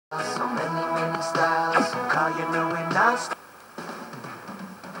So many styles. Call you know we not.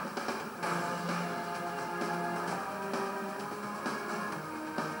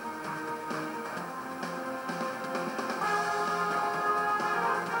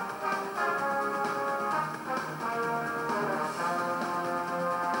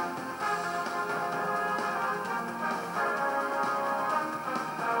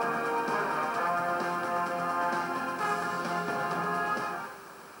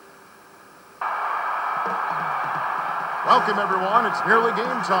 Welcome, everyone. It's nearly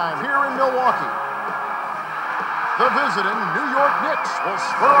game time here in Milwaukee. The visiting New York Knicks will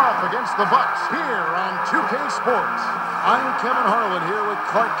square off against the Bucks here on 2K Sports. I'm Kevin Harlan here with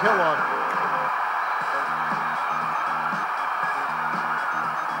Clark Kellogg.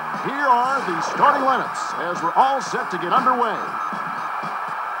 Here are the starting lineups as we're all set to get underway.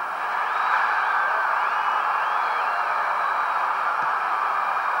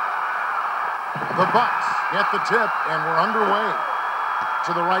 The Bucks get the tip, and we're underway.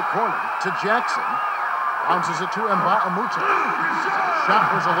 To the right corner, to Jackson. Bounces it to Mbamute. Shot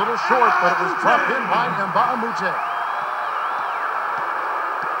was a little short, but it was dropped in by Mbamute.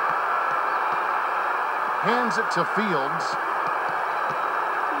 Hands it to Fields.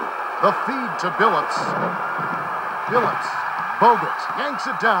 The feed to Billups. Billups. Bogut yanks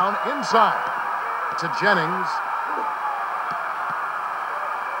it down inside. To Jennings.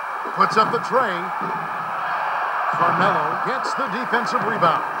 Puts up the tray. Carmelo gets the defensive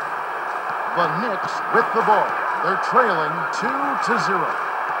rebound. The Knicks with the ball. They're trailing 2-0.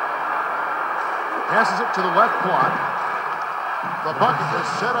 Passes it to the left block. The bucket is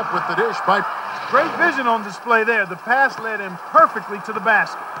set up with the dish by... Great vision on display there. The pass led him perfectly to the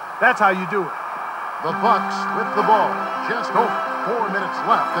basket. That's how you do it. The Bucks with the ball. Just over 4 minutes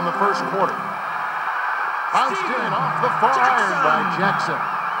left in the first quarter. Bounced in off the far iron by Jackson.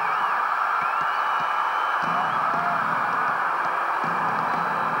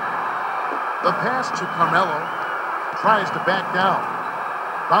 The pass to Carmelo. Tries to back down.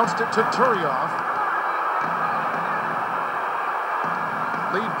 Bounced it to Turioff.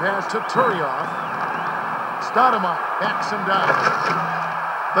 Lead pass to Turioff. Stoudemire backs him down.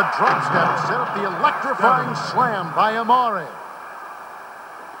 The drop step set up the electrifying slam by Amare.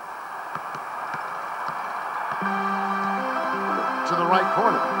 To the right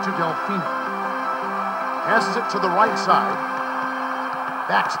corner to Delfino. Passes it to the right side.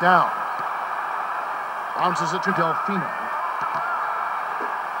 Backs down. Bounces it to Delfino.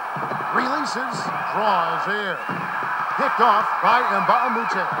 Releases. Draws air. Picked off by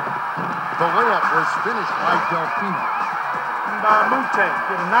Mbamute. The layup was finished by Delfino. Mbamute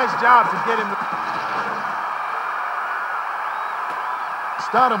did a nice job to get him.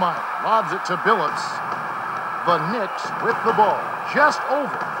 Stoudemire lobs it to Billups. The Knicks with the ball. Just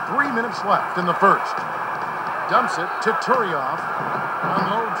over 3 minutes left in the first. Dumps it to Turioff.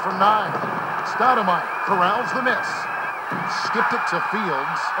 Unload from 9. Stoudemire corrals the miss. Skipped it to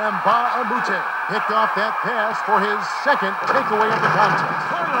Fields. Mbamute picked off that pass for his second takeaway of the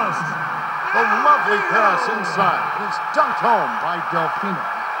contest. The lovely pass inside is dunked home by Delfino.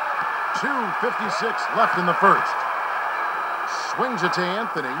 2:56 left in the first. Swings it to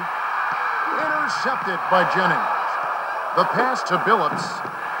Anthony. Intercepted by Jennings. The pass to Billups.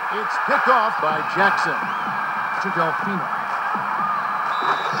 It's picked off by Jackson. To Delfino.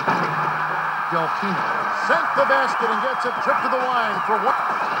 Delfino sent the basket and gets a trip to the line for one.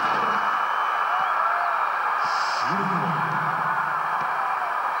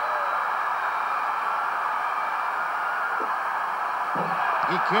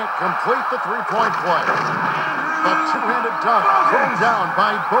 He can't complete the three-point play. The two-handed dunk thrown down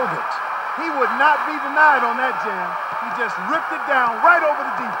by Bogut. He would not be denied on that jam. He just ripped it down right over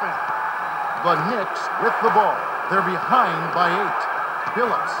the defense. The Knicks with the ball. They're behind by 8.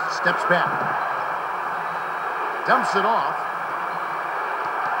 Billups steps back. Dumps it off.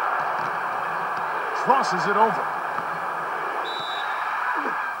 Crosses it over.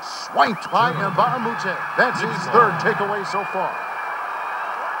 Swiped by Mbamute. That's his third takeaway so far.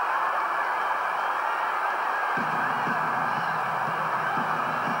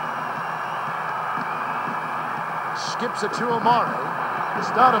 Skips it to Amare.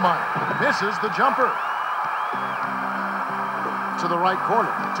 Stoudemire misses the jumper. To the right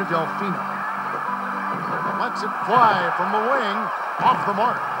corner, to Delfino. Lets it fly from the wing, off the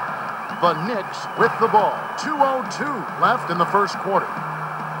mark. The Knicks with the ball. 2:02 left in the first quarter.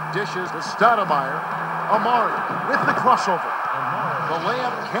 Dishes to Stoudemire. Amare with the crossover. The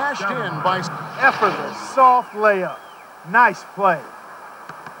layup cashed in by... Effortless, soft layup. Nice play.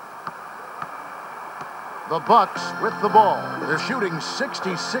 The Bucks with the ball. They're shooting 66%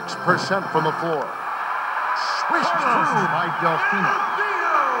 from the floor. Swished through by Delfino.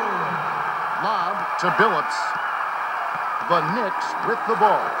 Lob to Billups. The Knicks with the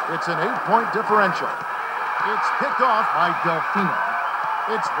ball. It's an 8-point differential. It's picked off by Delfino.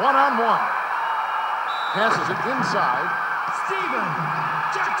 It's one-on-one. Passes it inside.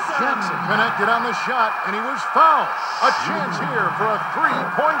 Jackson connected on the shot, and he was fouled. A chance here for a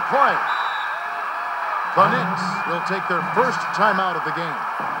three-point play. The Knicks will take their first timeout of the game.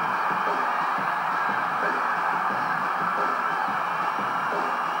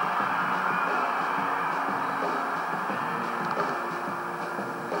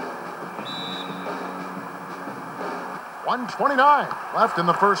 .129 left in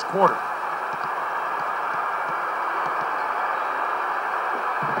the first quarter.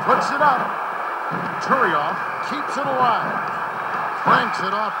 Puts it up. Turioff keeps it alive. Cranks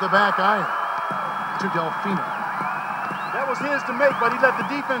it off the back iron to Delfino. That was his to make, but he let the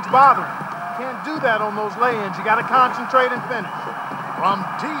defense bother him. Can't do that on those lay-ins. You got to concentrate and finish. From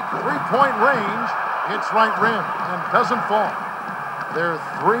deep three-point range, it's right rim and doesn't fall. They're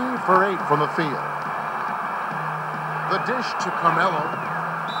 3 for 8 from the field. The dish to Carmelo.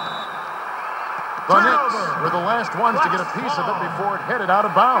 The Knicks were the last ones to get a piece of it before it headed out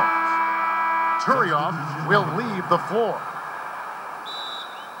of bounds. Turioff will leave the floor.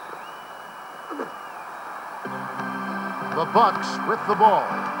 The Bucks with the ball.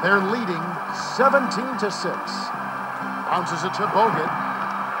 They're leading 17-6. Bounces it to Bogut.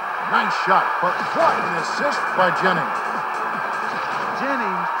 Nice shot, but what an assist by Jennings.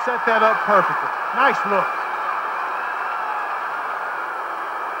 Jennings set that up perfectly. Nice look.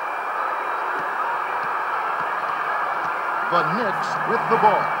 The Knicks with the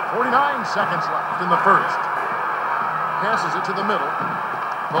ball. 49 seconds left in the first. Passes it to the middle.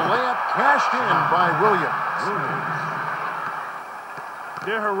 The layup cashed in by Williams.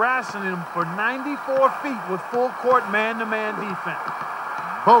 They're harassing him for 94 feet with full court man-to-man defense.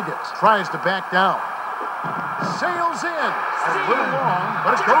 Bogut tries to back down. Sails in. A little long,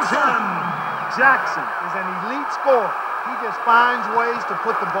 but it goes in. Jackson is an elite scorer. He just finds ways to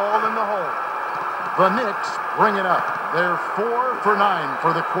put the ball in the hole. The Knicks bring it up. They're 4 for 9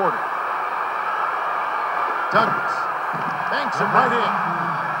 for the quarter. Douglas banks it right in.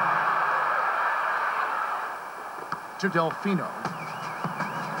 To Delfino.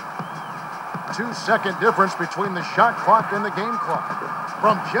 2-second difference between the shot clock and the game clock.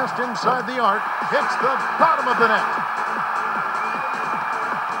 From just inside the arc, hits the bottom of the net.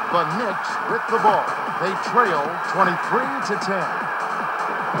 The Knicks with the ball. They trail 23-10.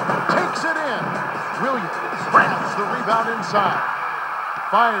 Takes it in. Williams grabs the rebound inside.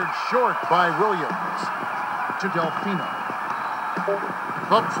 Fired short by Williams. To Delfino.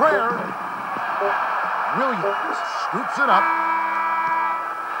 The prayer. Williams scoops it up.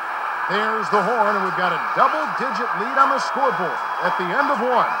 There's the horn, and we've got a double-digit lead on the scoreboard. At the end of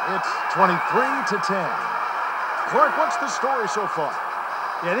one, it's 23-10. Clark, what's the story so far?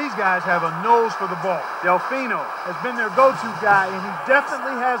 Yeah, these guys have a nose for the ball. Delfino has been their go-to guy, and he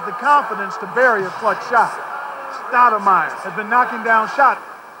definitely has the confidence to bury a clutch shot. Stoudemire has been knocking down shots.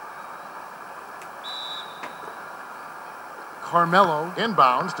 Carmelo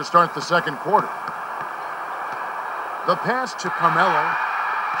inbounds to start the second quarter. The pass to Carmelo.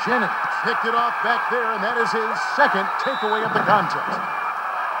 Jennings picked it off back there, and that is his second takeaway of the contest.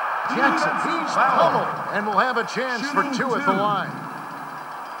 Jackson, he's pummeled, and will have a chance for 2 at the line.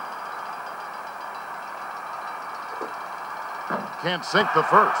 Can't sink the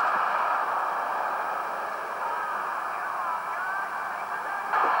first.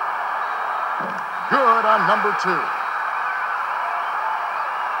 Good on number 2.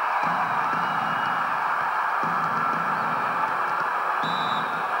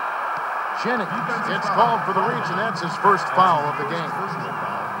 Jennings gets called for the reach, and that's his first foul of the game.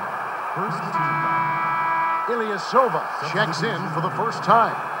 Ilyasova checks in for the first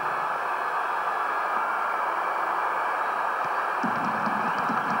time.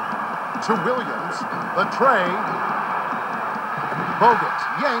 To Williams, the tray. Bogut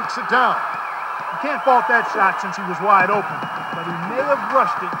yanks it down. You can't fault that shot since he was wide open, but he may have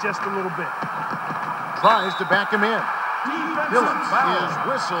rushed it just a little bit. Tries to back him in. Billups is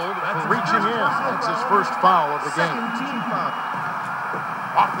whistled for reaching in. That's his first foul of the game.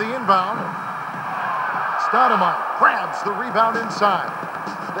 Off the inbound. Stoudemire grabs the rebound inside.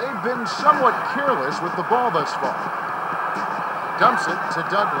 They've been somewhat careless with the ball thus far. Dumps it to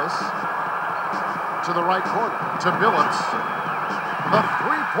Douglas. To the right corner. To Billups. The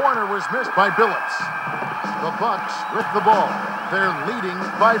three-pointer was missed by Billups. The Bucks with the ball. They're leading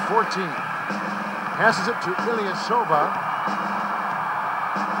by 14. Passes it to Ilyasova.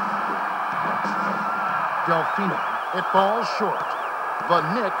 Delfino. It falls short. The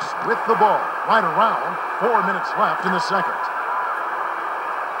Knicks with the ball. Right around 4 minutes left in the second.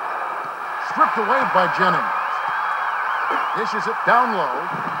 Stripped away by Jennings. Dishes it down low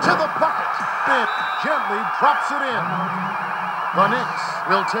to the bucket. Then gently drops it in. The Knicks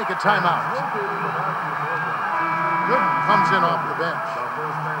will take a timeout. Gooden comes in off the bench. The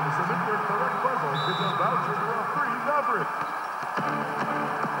first man to submit their correct puzzle gets a voucher for a free beverage.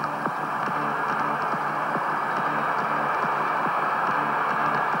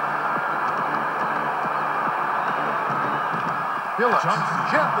 Phillips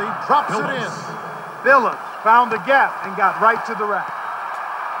gently drops it in. Phillips found the gap and got right to the rack.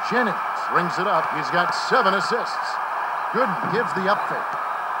 Jennings rings it up. He's got 7 assists. Gooden gives the up fake.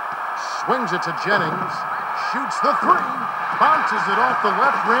 Swings it to Jennings. Shoots the 3. Bounces it off the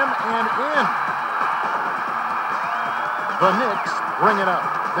left rim and in. The Knicks bring it up.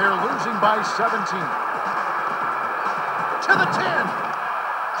 They're losing by 17. To the 10.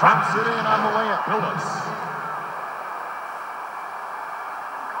 Drops it in on the layup. Phillips.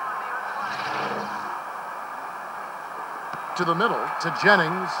 To the middle, to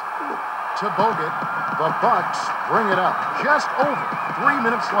Jennings, to Bogut. The Bucks bring it up. Just over 3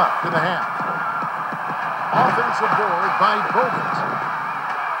 minutes left in the half. Offensive board by Bogut.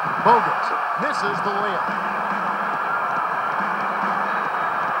 Bogut misses the layup.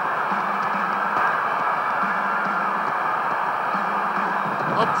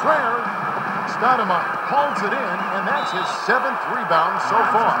 A prayer. Stoudemire holds it in, and that's his 7th rebound so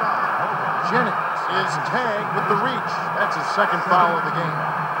far. Jennings is tagged with the reach. That's his 2nd foul of the game.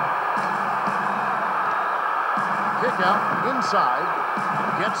 Kick out inside.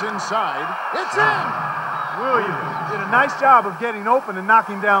 Gets inside. It's in! Williams did a nice job of getting open and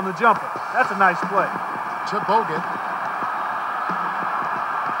knocking down the jumper. That's a nice play. To Bogut.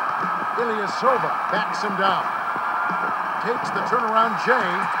 Ilyasova backs him down. Takes the turnaround J.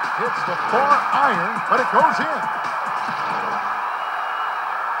 Hits the far iron, but it goes in.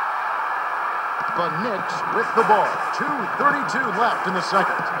 The Knicks with the ball. 2:32 left in the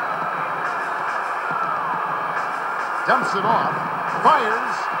second. Dumps it off.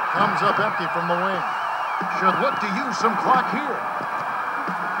 Fires. Comes up empty from the wing. Should look to use some clock here.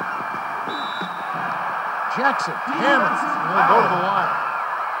 Jackson hammers. He'll go to the line.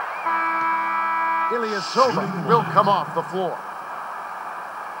 Ilyasova will come off the floor.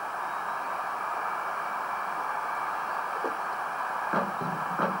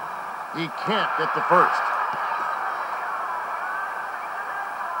 He can't get the first.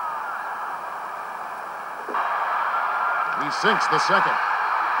 He sinks the second.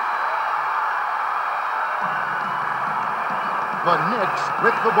 The Knicks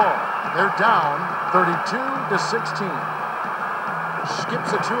with the ball. They're down 32-16.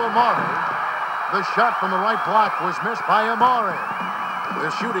 Skips it to Amari. The shot from the right block was missed by Amari.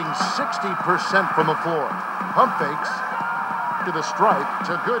 They're shooting 60% from the floor. Pump fakes to the stripe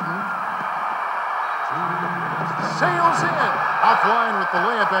to Gooden. Sails in. Offline with the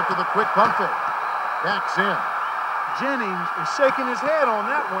layup after the quick pump fake. Backs in. Jennings is shaking his head on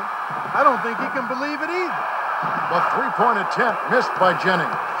that one. I don't think he can believe it either. The three-point attempt missed by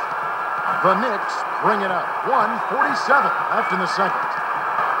Jennings. The Knicks bring it up. 1:47 left in the second.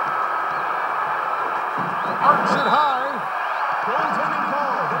 Arcs it high. Goaltending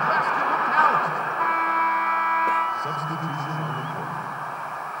call. The basket will count. Substitution on the court.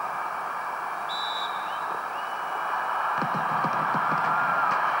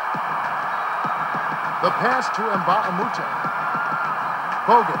 The pass to Mbamute.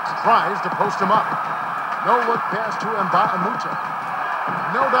 Bogut tries to post him up. No look pass to Mbamute.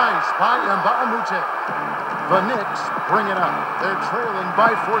 No dice by Mbamute. The Knicks bring it up. They're trailing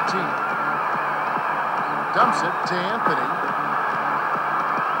by 14. Dumps it to Anthony.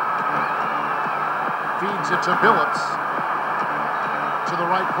 Feeds it to Billups. To the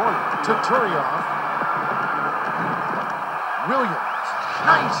right corner. To Turioff. Williams.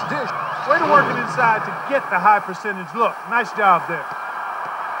 Nice dish. Way to work it inside to get the high percentage look. Nice job there.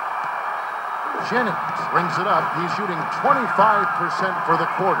 Jennings brings it up. He's shooting 25% for the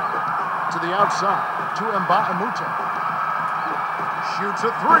quarter. To the outside. To Mbamute. Shoots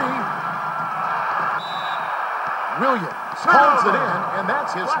a 3. Williams holds it in, and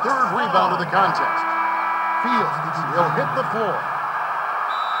that's his 3rd rebound of the contest. Fields, he'll hit the floor.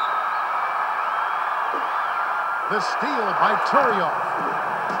 The steal by Turioff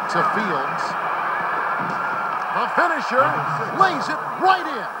to Fields. The finisher lays it right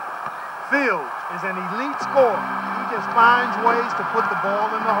in. Fields is an elite scorer. He just finds ways to put the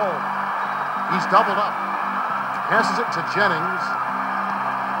ball in the hole. He's doubled up. Passes it to Jennings.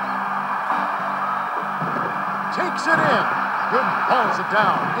 Takes it in. Good hauls it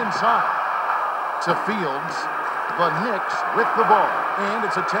down inside. To Fields. The Knicks with the ball. And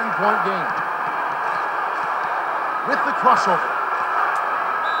it's a 10-point game. With the crossover.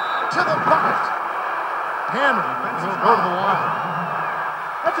 To the bucket. Hammer. He'll go to the line.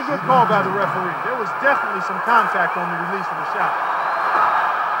 That's a good call by the referee. There was definitely some contact on the release of the shot.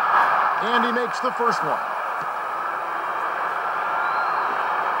 And he makes the first one.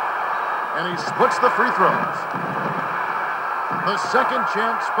 And he splits the free throws. The second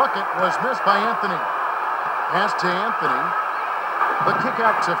chance bucket was missed by Anthony. Pass to Anthony. The kick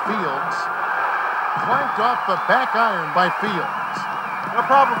out to Fields. Clanked off the back iron by Fields. They'll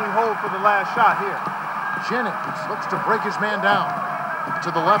probably hold for the last shot here. Jennings looks to break his man down. To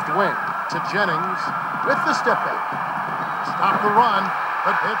the left wing. To Jennings with the step back. Stop the run,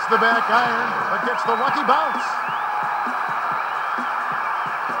 but hits the back iron, but gets the lucky bounce.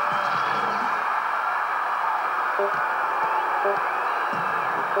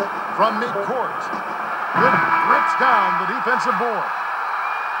 From midcourt. Good rips down the defensive board.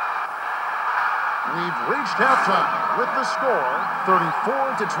 We've reached halftime with the score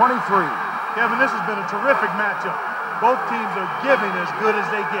 34-23. Kevin, this has been a terrific matchup. Both teams are giving as good as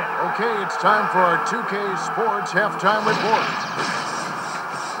they get. Okay, it's time for our 2K Sports halftime report.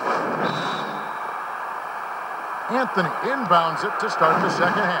 Anthony inbounds it to start the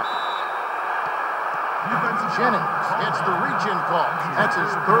second half. Jennings gets the reach-in call. That's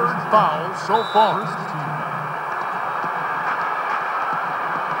his third foul so far.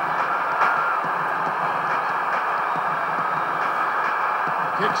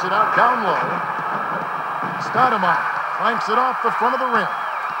 Kicks it out down low. Stoudemire flanks it off the front of the rim.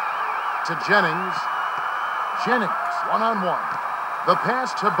 To Jennings. Jennings, one-on-one. The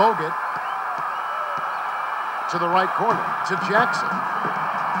pass to Bogut. To the right corner. To Jackson.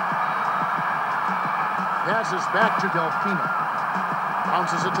 Passes back to Delfino.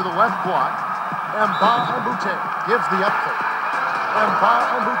 Bounces it to the left block. Mbah-a-Moute gives the up fake.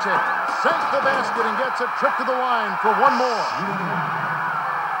 Mbah-a-Moute sinks the basket and gets a trip to the line for one more.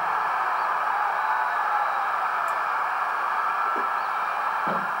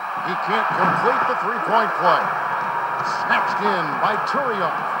 He can't complete the three-point play. Snatched in by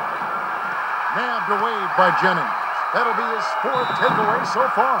Turioff. Nabbed away by Jennings. That'll be his fourth takeaway so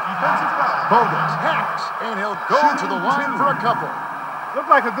far. Bogut hacks, and he'll go to the line for a couple.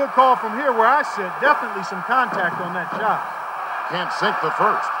 Looked like a good call from here where I sit. Definitely some contact on that shot. Can't sink the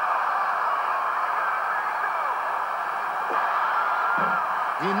first.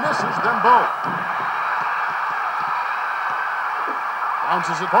 He misses them both.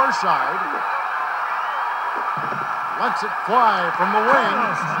 Bounces it far side. Lets it fly from the wing.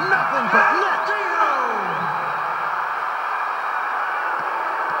 Nothing but net.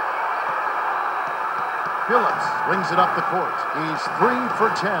 Phillips swings it up the court. He's 3 for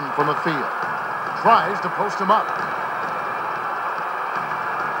 10 from the field. Tries to post him up.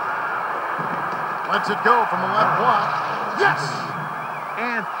 Lets it go from the left block. Yes!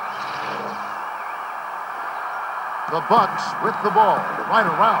 And the Bucks with the ball. Right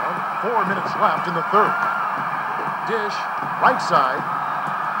around 4 minutes left in the third. Dish, right side.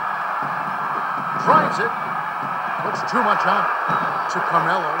 Drives it. Puts too much on it. To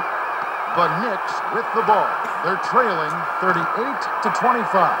Carmelo. The Knicks with the ball. They're trailing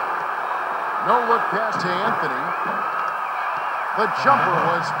 38-25. No look pass to Anthony. The jumper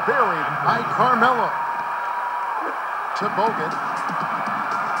was buried by Carmelo. To Bogut.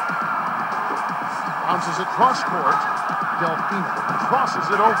 Bounces it cross court. Delfino crosses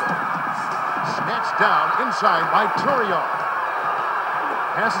it over. Snatched down inside by Turioff.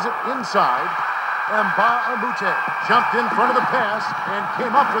 Passes it inside. Mbah-a-Moute jumped in front of the pass and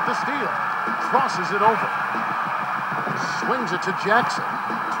came up with the steal. Crosses it over. Swings it to Jackson.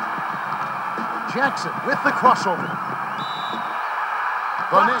 Jackson with the crossover.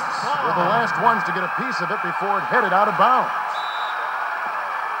 The Knicks were the last ones to get a piece of it before it headed out of bounds.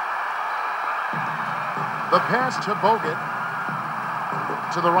 The pass to Bogut.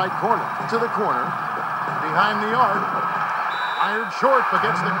 To the right corner. To the corner. Behind the arc. Fired short, but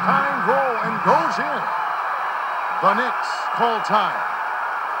gets the kind roll and goes in. The Knicks call time.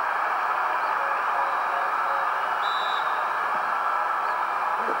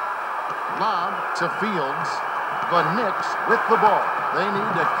 Lob to Fields. The Knicks with the ball. They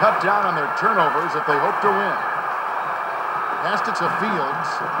need to cut down on their turnovers if they hope to win. Passed it to Fields.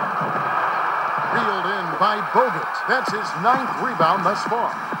 Reeled in by Bogut. That's his 9th rebound thus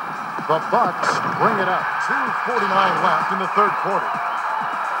far. The Bucks bring it up. 2:49 left in the third quarter.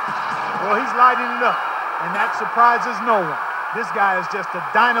 Well, he's lighting it up, and that surprises no one. This guy is just a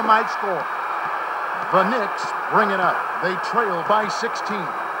dynamite scorer. The Knicks bring it up. They trail by 16.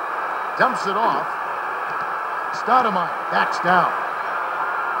 Dumps it off. Stoudemire backs down.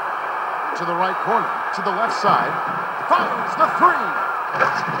 To the right corner, to the left side. Fires the three.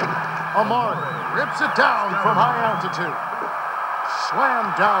 Amari rips it down from high altitude.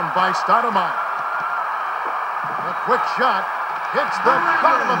 Slammed down by Stoudemire. A quick shot hits the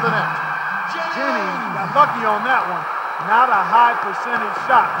bottom of the net. Jennings got lucky on that one. Not a high percentage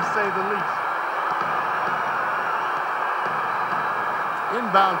shot, to say the least.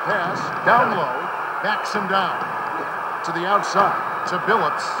 Inbound pass, down low, backs him down. To the outside, to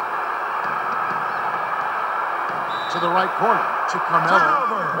Billups. To the right corner, to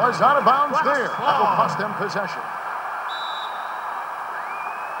Carmelo. Was out of bounds there. That will cost them possession.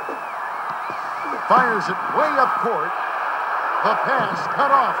 Fires it way up court. The pass cut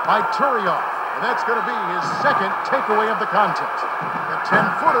off by Turioff. And that's going to be his second takeaway of the contest. The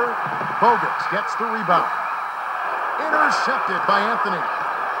 10-footer, Bogut gets the rebound. Intercepted by Anthony.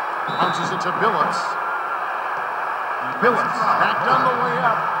 Bounces it to Billups. Billups backed on the way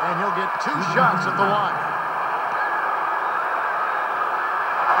up, and he'll get 2 shots at the line.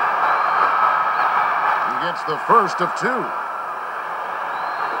 He gets the first of 2.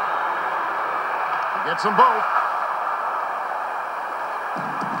 He gets them both.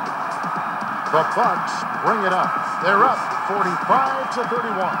 The Bucks bring it up. They're up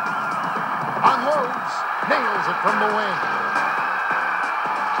 45-31. Unloads, nails it from the wing.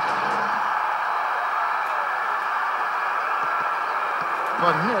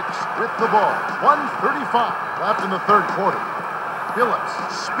 The Knicks with the ball. 1:35 left in the third quarter. Billups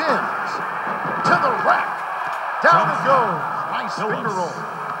spins to the rack. Down it goes. Nice finger roll.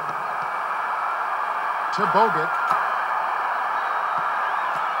 To Bogut.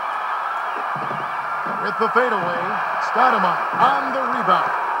 With the fadeaway, Stoudemire on the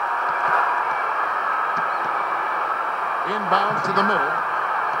rebound. Inbound to the middle.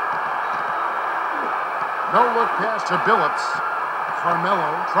 No look pass to Billups.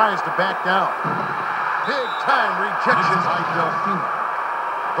 Carmelo tries to back down. Big time rejection by Delfino.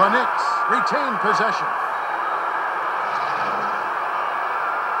 The Knicks retain possession.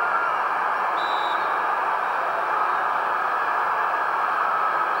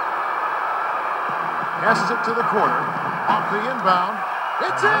 Passes it to the corner. Off the inbound.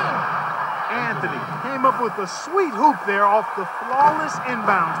 It's in! Anthony came up with a sweet hoop there off the flawless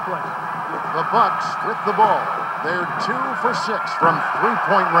inbounds play. The Bucks with the ball. They're 2 for 6 from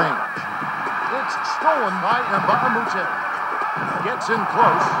 3-point range. It's stolen by Mbamute. Gets in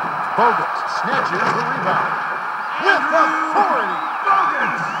close. Bogut snatches the rebound. With authority.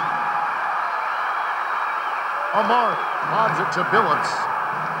 Bogut! Amari lobs it to Billups.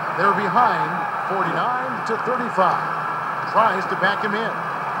 They're behind 49-35. Tries to back him in.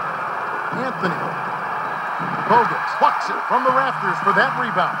 Anthony. Bogut plucks it from the rafters for that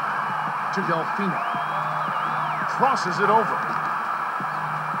rebound. To Delfino. Crosses it over.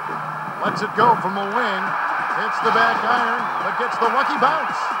 Lets it go from the wing. Hits the back iron, but gets the lucky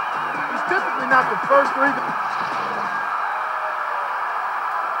bounce. He's typically not the first three.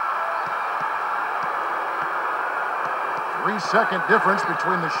 3-second difference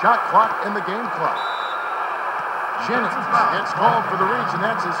between the shot clock and the game clock. Jennings gets called for the reach, and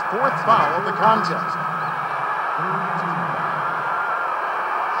that's his 4th foul of the contest.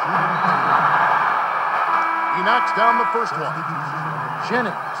 He knocks down the first one.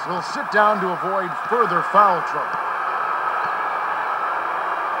 Jennings will sit down to avoid further foul trouble.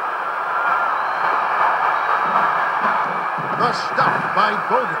 The stop by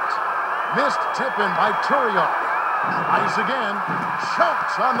Bogut. Missed tip-in by Turioff. Tries again.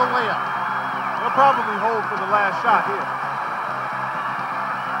 Chokes on the layup. They'll probably hold for the last shot here.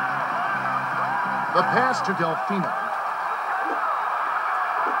 The pass to Delfino.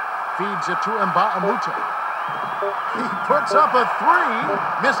 Feeds it to Mbamute. He puts up a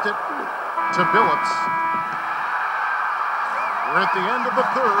 3. Missed it. To Billups. We're at the end of the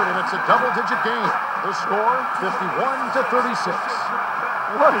third, and it's a double-digit game. The score, 51-36.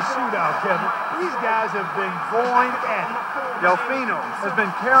 What a shootout, Kevin. These guys have been going at it. Delfino has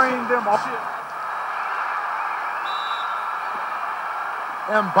been carrying them off.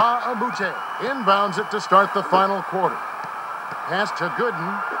 Mbamute inbounds it to start the final quarter. Pass to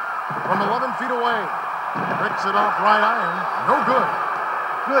Gooden from 11 feet away. Ricks it off right iron. No good.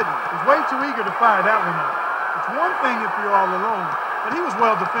 Gooden is way too eager to fire that one up. It's one thing if you're all alone, but he was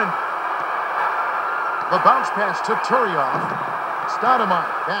well defended. The bounce pass to Turioff.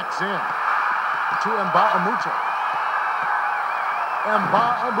 Stoudemire backs in to Mbamute.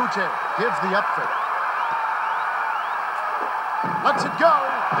 Mbamute gives the up fake. Lets it go.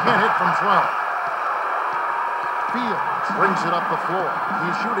 Can't hit from 12. Fields brings it up the floor.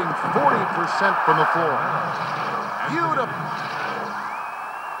 He's shooting 40% from the floor. Beautiful.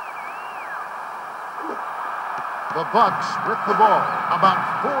 The Bucks with the ball. About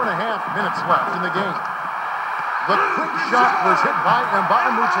 4.5 minutes left in the game. The quick shot was hit by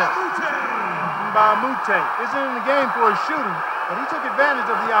Mbamute. Mbamute isn't in the game for his shooting, but he took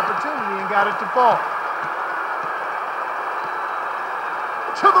advantage of the opportunity and got it to fall.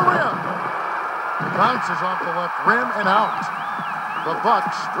 To the rim. Bounces off the left rim and out. The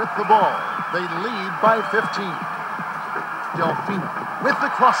Bucks with the ball. They lead by 15. Delfino with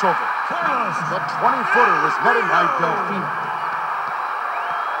the crossover. The 20-footer was netted by Delfino.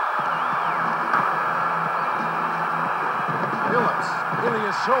 Phillips,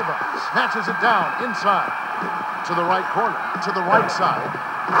 Ilyasova snatches it down inside. To the right corner, to the right side.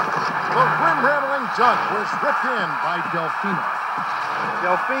 The rim-rattling dunk was ripped in by Delfino.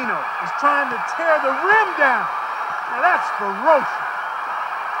 Delfino is trying to tear the rim down. Now that's ferocious.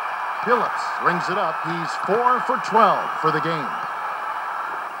 Phillips rings it up. He's 4 for 12 for the game.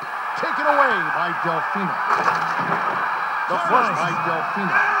 Taken away by Delfino. The flush by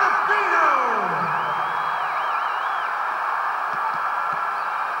Delfino.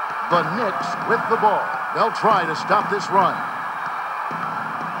 The Knicks with the ball. They'll try to stop this run.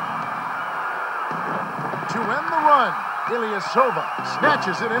 To end the run, Ilyasova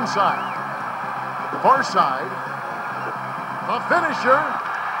snatches it inside. Far side. The finisher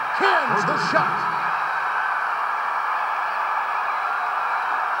cans the shot.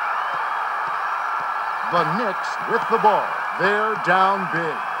 The Knicks with the ball. They're down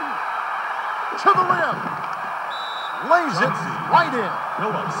big. To the rim. Lays it right in.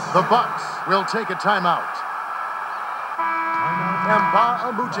 The Bucks will take a timeout.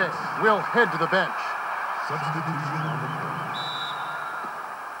 Mbamute will head to the bench.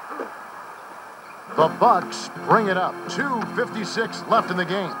 The Bucks bring it up. 2:56 left in the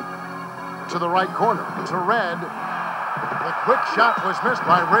game. To the right corner. To Red. The quick shot was missed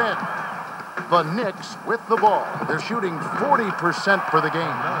by Red. The Knicks with the ball. They're shooting 40% for the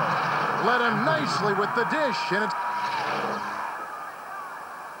game. Led him nicely with the dish, and it's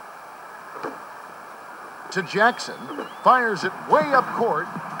to Jackson. Fires it way up court.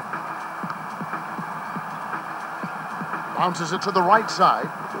 Bounces it to the right side.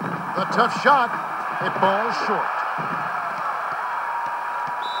 The tough shot. It falls short.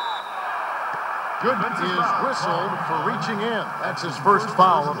 Good is whistled for reaching in. That's his first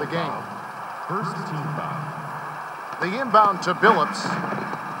foul of the game. First team foul. The inbound to Billups.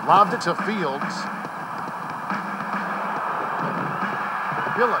 Lobbed it to Fields.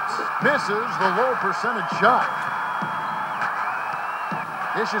 Billups misses the low percentage shot.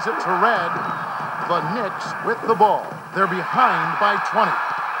 Dishes it to Red. The Knicks with the ball. They're behind by 20.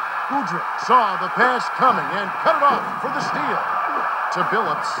 Udrih saw the pass coming and cut it off for the steal. To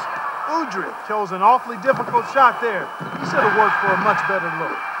Billups. Udrih chose an awfully difficult shot there. He should have worked for a much better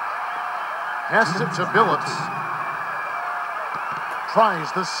look. Passes it to Billups.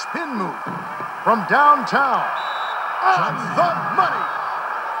 Tries the spin move from downtown. On the money.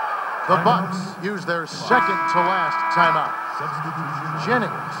 The Bucks use their second to last timeout.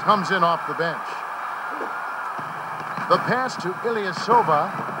 Jennings comes in off the bench. The pass to Ilyasova.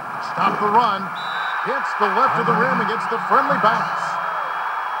 Stop the run. Hits the left of the rim and gets the friendly bounce.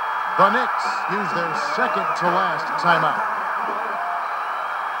 The Knicks use their second to last timeout.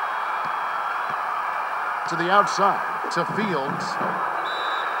 To the outside, to Fields.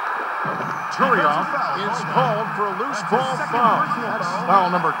 Turioff is called for a loose ball foul. That's foul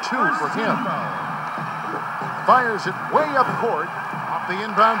number 2 for him. Fires it way up court, off the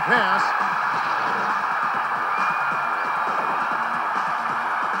inbound pass.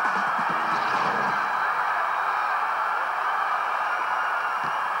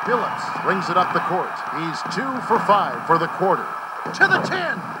 Phillips brings it up the court. He's 2 for 5 for the quarter. To the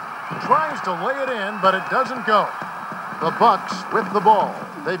 10. Tries to lay it in, but it doesn't go. The Bucks with the ball.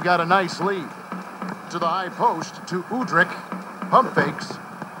 They've got a nice lead. To the high post, to Udrih. Pump fakes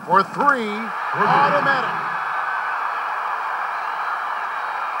for 3. Automatic.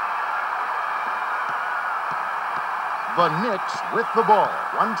 The Knicks with the ball.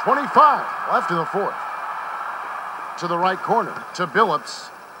 1:25 left in the fourth. To the right corner, to Billups.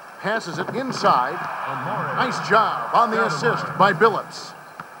 Passes it inside. Nice job on the assist by Billups.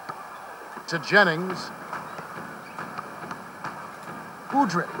 To Jennings.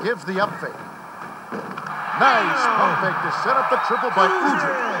 Udrih gives the up fake. Nice pump fake to set up the triple by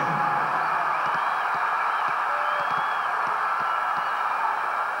Udrih.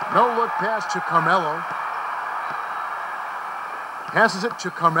 No-look pass to Carmelo. Passes it to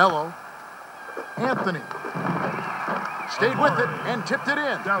Carmelo. Anthony stayed with it and tipped it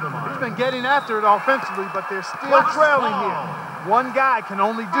in. He's been getting after it offensively, but they're still trailing here. One guy can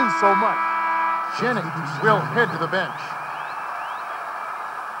only do so much. Jennings will head to the bench.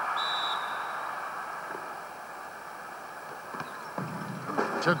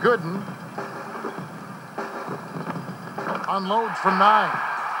 To Gooden. Unload from 9.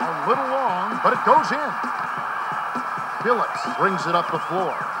 A little long, but it goes in. Billups brings it up the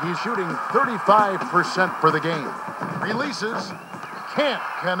floor. He's shooting 35% for the game. Releases. Can't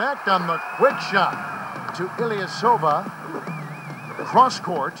connect on the quick shot. To Ilyasova. Cross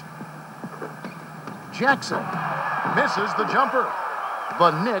court. Jackson misses the jumper.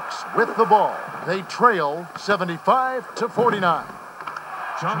 The Knicks with the ball. They trail 75-49.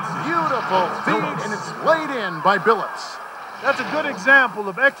 Beautiful feed, and it's laid in by Billups. That's a good example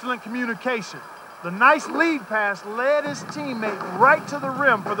of excellent communication. The nice lead pass led his teammate right to the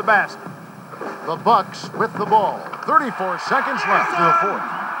rim for the basket. The Bucks with the ball. 34 seconds left in the fourth.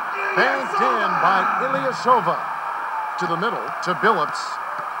 Banked in by Ilyasova. To the middle, to Billups.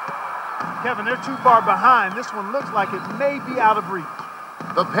 Kevin, they're too far behind. This one looks like it may be out of reach.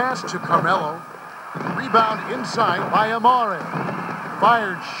 The pass to Carmelo. Rebound inside by Amare.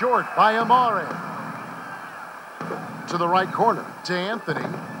 Fired short by Amare. To the right corner, to Anthony.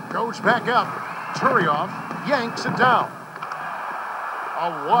 Goes back up. Turioff yanks it down. A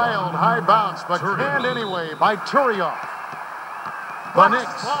wild high bounce, but canned anyway by Turioff. The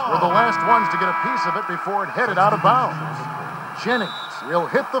Knicks were the last ones to get a piece of it before it headed out of bounds. Jennings will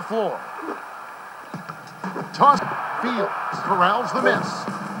hit the floor. Toss. Fields corrals the miss.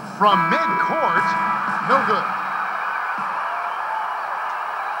 From midcourt, no good.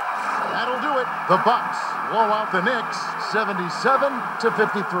 That'll do it. The Bucks blow out the Knicks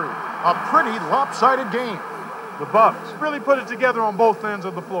 77-53. A pretty lopsided game. The Bucks really put it together on both ends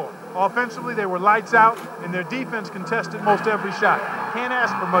of the floor. Offensively, they were lights out, and their defense contested most every shot. Can't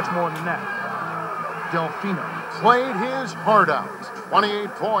ask for much more than that. Delfino played his heart out. 28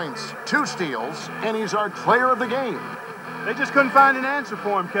 points, 2 steals, and he's our player of the game. They just couldn't find an answer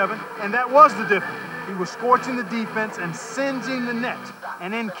for him, Kevin, and that was the difference. He was scorching the defense and singeing the net.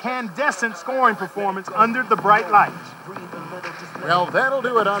 An incandescent scoring performance under the bright lights. Well, that'll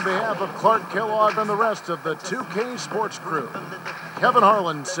do it on behalf of Clark Kellogg and the rest of the 2K Sports crew. Kevin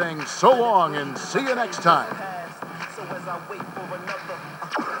Harlan saying so long and see you next time. So as I wait for another